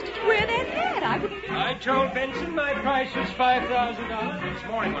whatever possessed you to wear that hat. I told Benson my price was $5,000. This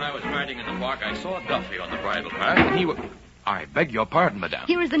morning when I was riding in the park, I saw Duffy on the bridle path, and he was... I beg your pardon, madame.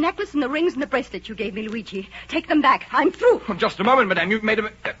 Here is the necklace and the rings and the bracelet you gave me, Luigi. Take them back. I'm through. Just a moment, madame. You've made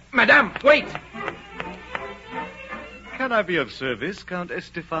a... madame, wait! Can I be of service, Count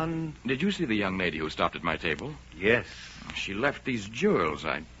Estefan? Did you see the young lady who stopped at my table? Yes. She left these jewels.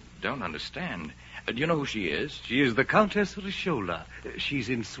 I don't understand. Do you know who she is? She is the Countess Rishola. She's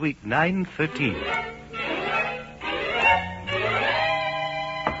in suite 913.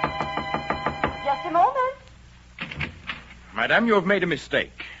 Just a moment. Madame, you have made a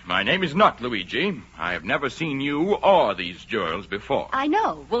mistake. My name is not Luigi. I have never seen you or these jewels before. I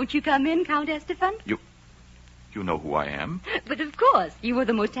know. Won't you come in, Count Estefan? You know who I am? But of course, you were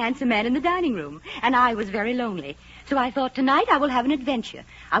the most handsome man in the dining room, and I was very lonely. So I thought tonight I will have an adventure.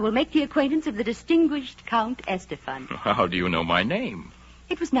 I will make the acquaintance of the distinguished Count Estefan. How do you know my name?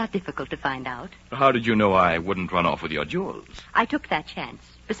 It was not difficult to find out. How did you know I wouldn't run off with your jewels? I took that chance.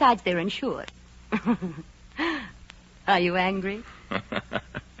 Besides, they're insured. Are you angry?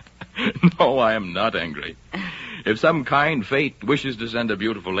 No, I am not angry. If some kind fate wishes to send a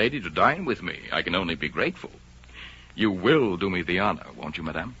beautiful lady to dine with me, I can only be grateful. You will do me the honor, won't you,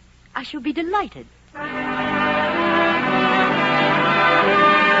 madame? I shall be delighted.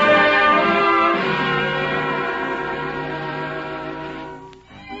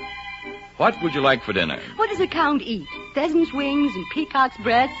 What would you like for dinner? What does a count eat? Pheasant's wings and peacock's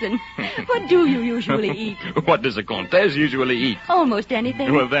breasts, and what do you usually eat? What does a comtesse usually eat? Almost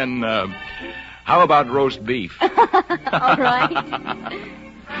anything. Well, then, how about roast beef? All right.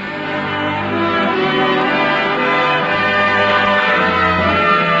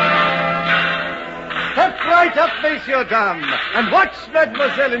 Step right up, Monsieur Dame, and watch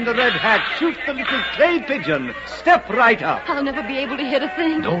Mademoiselle in the red hat shoot the little clay pigeon. Step right up. I'll never be able to hit a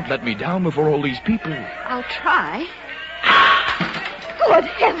thing. Don't let me down before all these people. I'll try. Good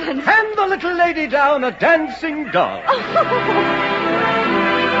heavens! Hand the little lady down a dancing doll.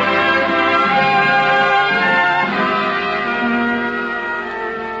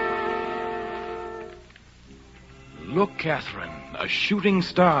 Look, Catherine, a shooting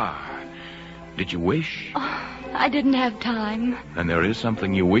star. Did you wish? Oh, I didn't have time. Then there is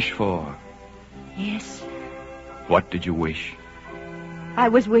something you wish for. Yes. What did you wish? I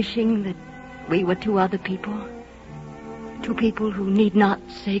was wishing that we were two other people. Two people who need not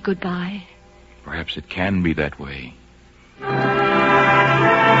say goodbye. Perhaps it can be that way.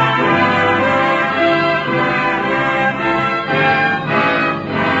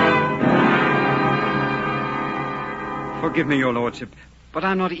 Forgive me, your lordship, but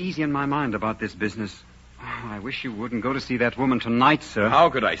I'm not easy in my mind about this business. Oh, I wish you wouldn't go to see that woman tonight, sir. How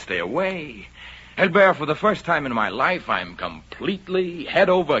could I stay away? Albert, for the first time in my life, I'm completely head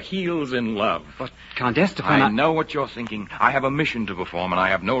over heels in love. But, Count Esteban... I know what you're thinking. I have a mission to perform, and I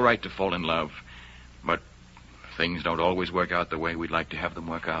have no right to fall in love. But things don't always work out the way we'd like to have them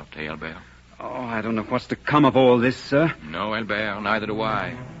work out, eh, Albert? Oh, I don't know what's to come of all this, sir. No, Albert, neither do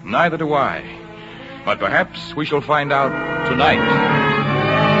I. Neither do I. But perhaps we shall find out tonight.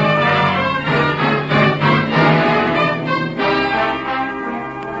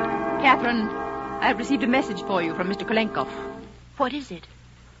 Catherine, I have received a message for you from Mr. Kolenkov. What is it?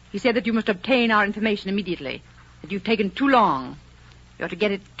 He said that you must obtain our information immediately. That you've taken too long. You're to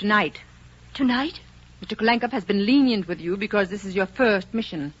get it tonight. Tonight? Mr. Kolenkov has been lenient with you because this is your first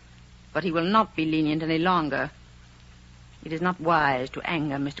mission. But he will not be lenient any longer. It is not wise to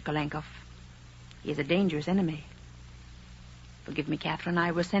anger Mr. Kolenkov. He is a dangerous enemy. Forgive me, Catherine.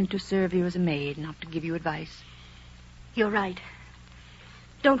 I was sent to serve you as a maid, not to give you advice. You're right.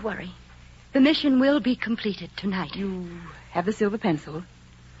 Don't worry. The mission will be completed tonight. You have the silver pencil?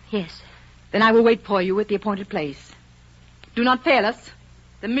 Yes. Then I will wait for you at the appointed place. Do not fail us.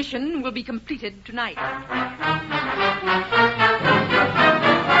 The mission will be completed tonight.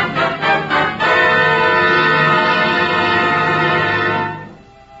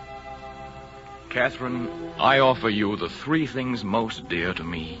 Catherine, I offer you the three things most dear to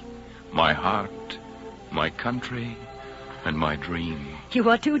me. My heart, my country, and my dream. You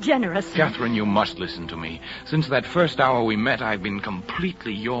are too generous. Catherine, you must listen to me. Since that first hour we met, I've been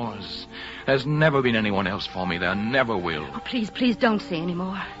completely yours. There's never been anyone else for me. There never will. Oh, please don't say any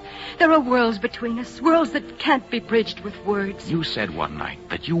more. There are worlds between us, worlds that can't be bridged with words. You said one night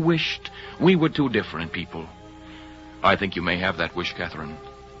that you wished we were two different people. I think you may have that wish, Catherine.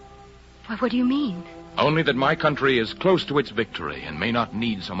 Why, what do you mean? Only that my country is close to its victory and may not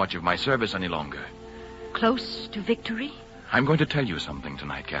need so much of my service any longer. Close to victory? I'm going to tell you something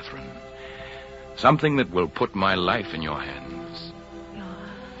tonight, Catherine. Something that will put my life in your hands. Your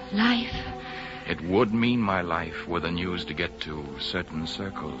life? It would mean my life were the news to get to certain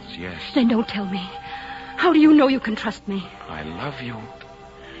circles, yes. Then don't tell me. How do you know you can trust me? I love you.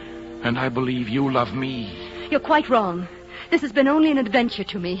 And I believe you love me. You're quite wrong. This has been only an adventure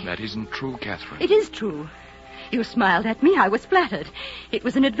to me. That isn't true, Catherine. It is true. You smiled at me. I was flattered. It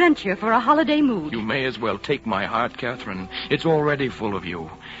was an adventure for a holiday mood. You may as well take my heart, Catherine. It's already full of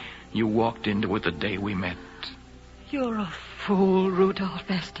you. You walked into it the day we met. You're a fool, Rudolph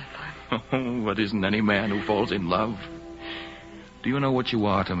Esteban. Oh, but isn't any man who falls in love? Do you know what you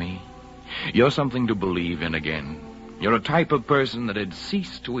are to me? You're something to believe in again. You're a type of person that had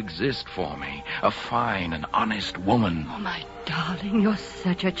ceased to exist for me. A fine and honest woman. Oh, my darling, you're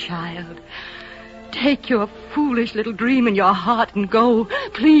such a child. Take your foolish little dream in your heart and go.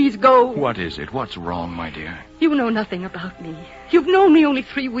 Please go. What is it? What's wrong, my dear? You know nothing about me. You've known me only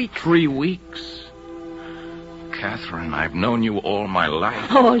 3 weeks. 3 weeks? Catherine, I've known you all my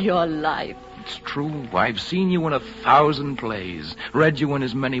life. All your life. It's true. I've seen you in 1,000 plays, read you in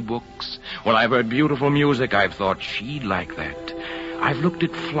as many books. When I've heard beautiful music, I've thought she'd like that. I've looked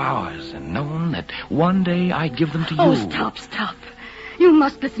at flowers and known that one day I'd give them to you. Oh, stop. You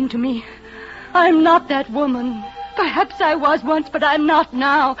must listen to me. I'm not that woman. Perhaps I was once, but I'm not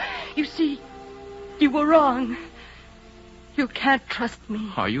now. You see, you were wrong. You can't trust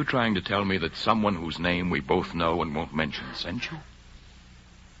me. Are you trying to tell me that someone whose name we both know and won't mention sent you?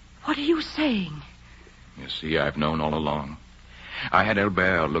 What are you saying? You see, I've known all along. I had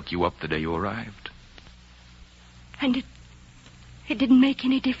Albert look you up the day you arrived. And it didn't make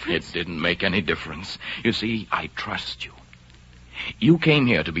any difference? It didn't make any difference. You see, I trust you. You came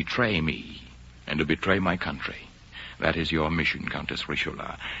here to betray me and to betray my country. That is your mission, Countess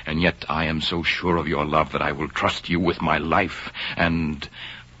Richelieu. And yet I am so sure of your love that I will trust you with my life and,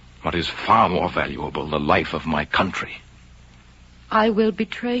 what is far more valuable, the life of my country. I will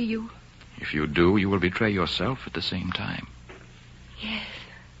betray you. If you do, you will betray yourself at the same time.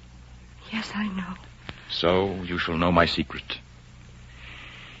 Yes, I know. So you shall know my secret.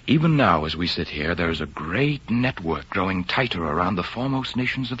 Even now, as we sit here, there is a great network growing tighter around the foremost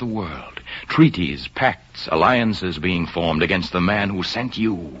nations of the world. Treaties, pacts, alliances being formed against the man who sent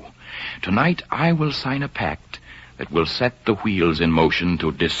you. Tonight, I will sign a pact that will set the wheels in motion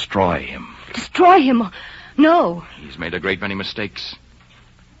to destroy him. Destroy him? No. He's made a great many mistakes.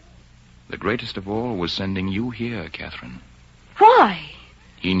 The greatest of all was sending you here, Catherine. Why?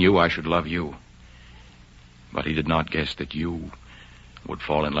 He knew I should love you. But he did not guess that you would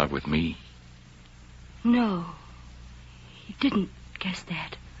fall in love with me. No. He didn't guess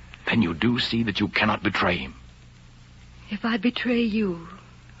that. Then you do see that you cannot betray him. If I betray you,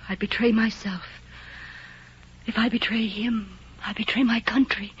 I betray myself. If I betray him, I betray my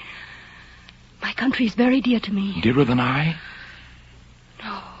country. My country is very dear to me. Dearer than I?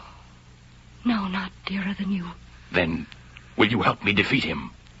 No. No, not dearer than you. Then will you help me defeat him?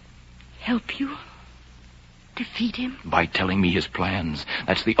 Help you? Defeat him? By telling me his plans.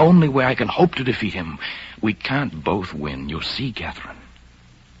 That's the only way I can hope to defeat him. We can't both win, you see, Catherine.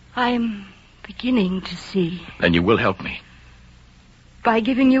 I'm beginning to see. Then you will help me. By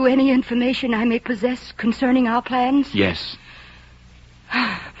giving you any information I may possess concerning our plans? Yes.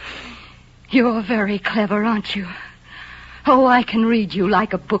 You're very clever, aren't you? Oh, I can read you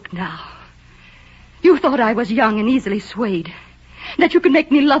like a book now. You thought I was young and easily swayed. That you could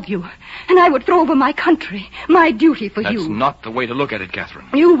make me love you. And I would throw over my country, my duty for you. That's not the way to look at it, Catherine.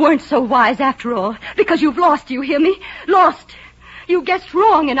 You weren't so wise after all. Because you've lost, you hear me? Lost. You guessed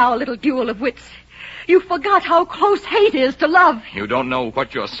wrong in our little duel of wits. You forgot how close hate is to love. You don't know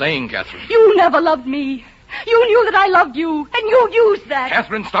what you're saying, Catherine. You never loved me. You knew that I loved you, and you used that.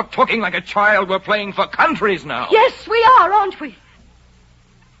 Catherine, stop talking like a child. We're playing for countries now. Yes, we are, aren't we?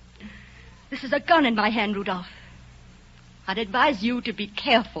 This is a gun in my hand, Rudolph. I'd advise you to be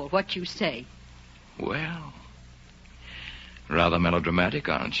careful what you say. Well, rather melodramatic,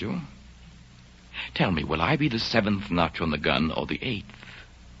 aren't you? Tell me, will I be the 7th notch on the gun or the 8th?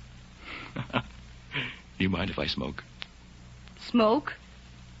 Do you mind if I smoke? Smoke?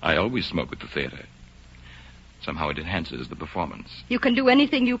 I always smoke at the theater. Somehow it enhances the performance. You can do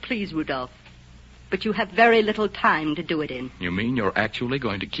anything you please, Rudolph. But you have very little time to do it in. You mean you're actually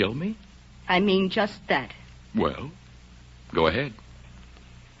going to kill me? I mean just that. Well, go ahead.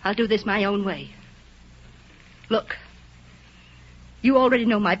 I'll do this my own way. Look, you already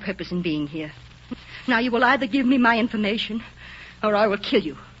know my purpose in being here. Now you will either give me my information, or I will kill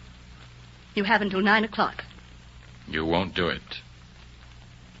you. You have until 9 o'clock. You won't do it.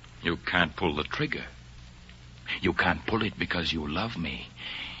 You can't pull the trigger. You can't pull it because you love me.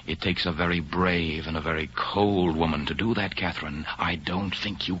 It takes a very brave and a very cold woman to do that, Catherine. I don't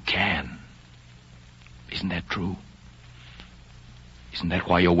think you can. Isn't that true? Isn't that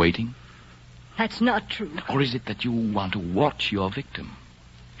why you're waiting? That's not true. Or is it that you want to watch your victim?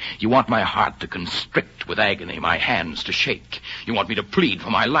 You want my heart to constrict with agony, my hands to shake. You want me to plead for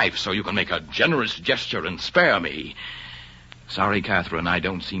my life so you can make a generous gesture and spare me. Sorry, Catherine, I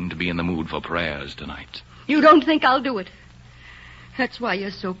don't seem to be in the mood for prayers tonight. You don't think I'll do it. That's why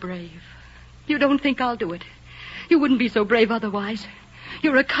you're so brave. You don't think I'll do it. You wouldn't be so brave otherwise.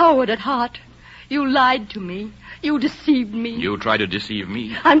 You're a coward at heart. You lied to me. You deceived me. You try to deceive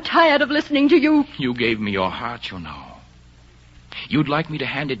me. I'm tired of listening to you. You gave me your heart, you know. You'd like me to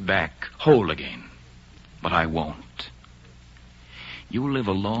hand it back, whole again. But I won't. You'll live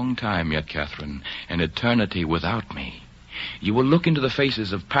a long time yet, Catherine, an eternity without me. You will look into the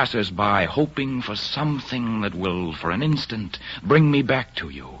faces of passers-by, hoping for something that will, for an instant, bring me back to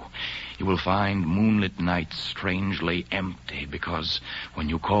you. You will find moonlit nights strangely empty, because when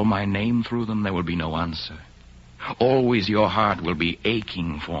you call my name through them, there will be no answer. Always your heart will be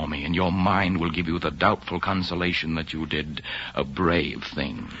aching for me, and your mind will give you the doubtful consolation that you did a brave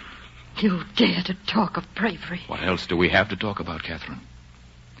thing. You dare to talk of bravery. What else do we have to talk about, Catherine?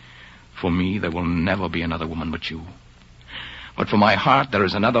 For me, there will never be another woman but you. But for my heart, there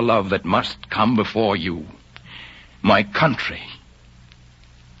is another love that must come before you. My country.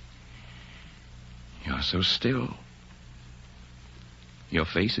 You're so still. Your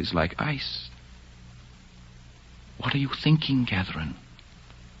face is like ice. What are you thinking, Catherine?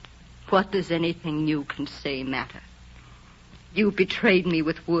 What does anything you can say matter? You betrayed me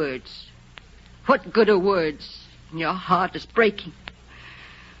with words. What good are words? Your heart is breaking.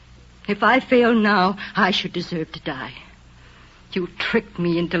 If I fail now, I should deserve to die. You tricked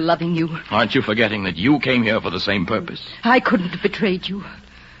me into loving you. Aren't you forgetting that you came here for the same purpose? I couldn't have betrayed you.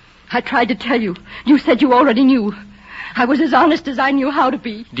 I tried to tell you. You said you already knew. I was as honest as I knew how to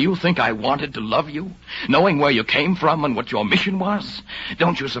be. Do you think I wanted to love you, knowing where you came from and what your mission was?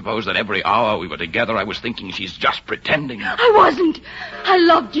 Don't you suppose that every hour we were together I was thinking she's just pretending? I wasn't. I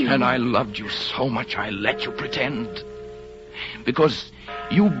loved you. And I loved you so much I let you pretend. Because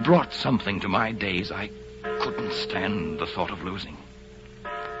you brought something to my days I couldn't stand the thought of losing.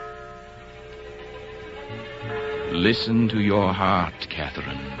 Listen to your heart,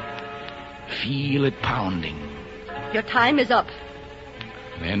 Catherine. Feel it pounding. Your time is up.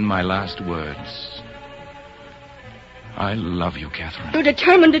 Then my last words. I love you, Catherine. You're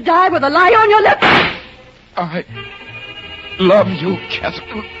determined to die with a lie on your lips. I love you,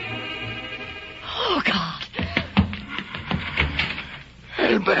 Catherine. Oh, God.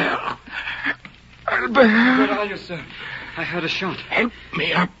 Albert. Albert. Where are you, sir? I heard a shot. Help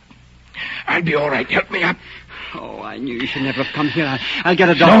me up. I'll be all right. Help me up. Oh, I knew you should never have come here. I'll get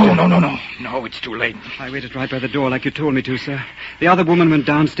a doctor. No. No, it's too late. I waited right by the door like you told me to, sir. The other woman went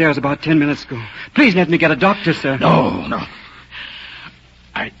downstairs about 10 minutes ago. Please let me get a doctor, sir. No.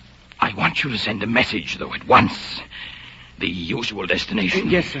 I want you to send a message, though, at once. The usual destination.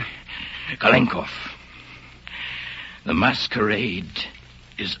 Yes, sir. Kalenkov. The masquerade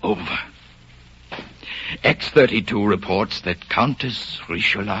is over. X-32 reports that Countess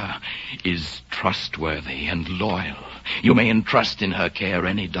Richelieu is trustworthy and loyal. You may entrust in her care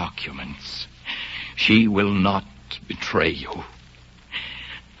any documents. She will not betray you.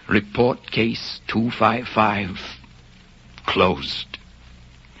 Report case 255 closed.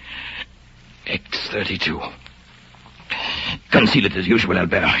 X-32. Conceal it as usual,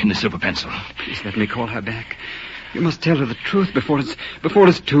 Albert, in the silver pencil. Please let me call her back. You must tell her the truth before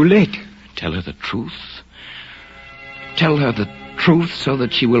it's too late. Tell her the truth? Tell her the truth so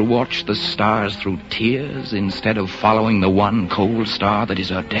that she will watch the stars through tears instead of following the one cold star that is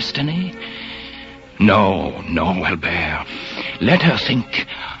her destiny? No, Albert. Let her think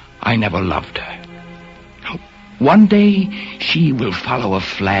I never loved her. One day she will follow a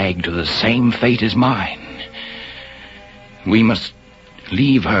flag to the same fate as mine. We must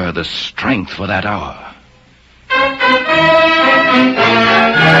leave her the strength for that hour.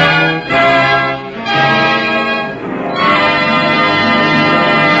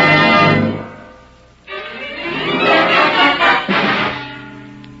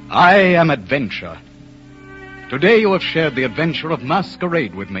 I am Adventure. Today you have shared the adventure of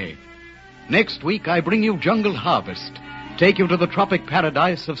Masquerade with me. Next week I bring you Jungle Harvest, take you to the tropic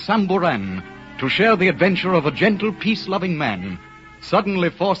paradise of Samburan to share the adventure of a gentle, peace-loving man, suddenly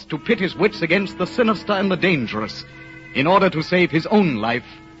forced to pit his wits against the sinister and the dangerous in order to save his own life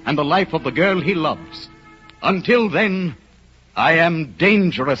and the life of the girl he loves. Until then, I am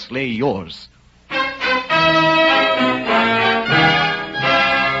dangerously yours.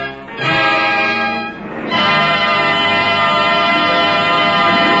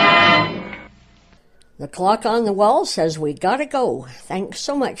 The clock on the wall says we gotta go. Thanks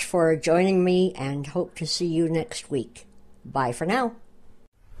so much for joining me and hope to see you next week. Bye for now.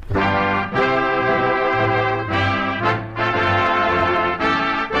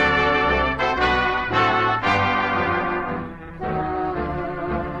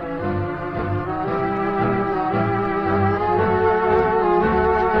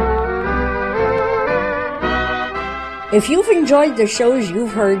 If you've enjoyed the shows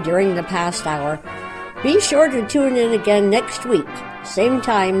you've heard during the past hour, be sure to tune in again next week, same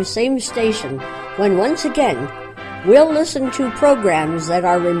time, same station, when once again we'll listen to programs that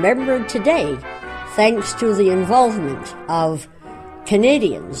are remembered today thanks to the involvement of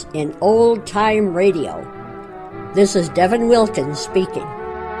Canadians in old-time radio. This is Devin Wilkins speaking.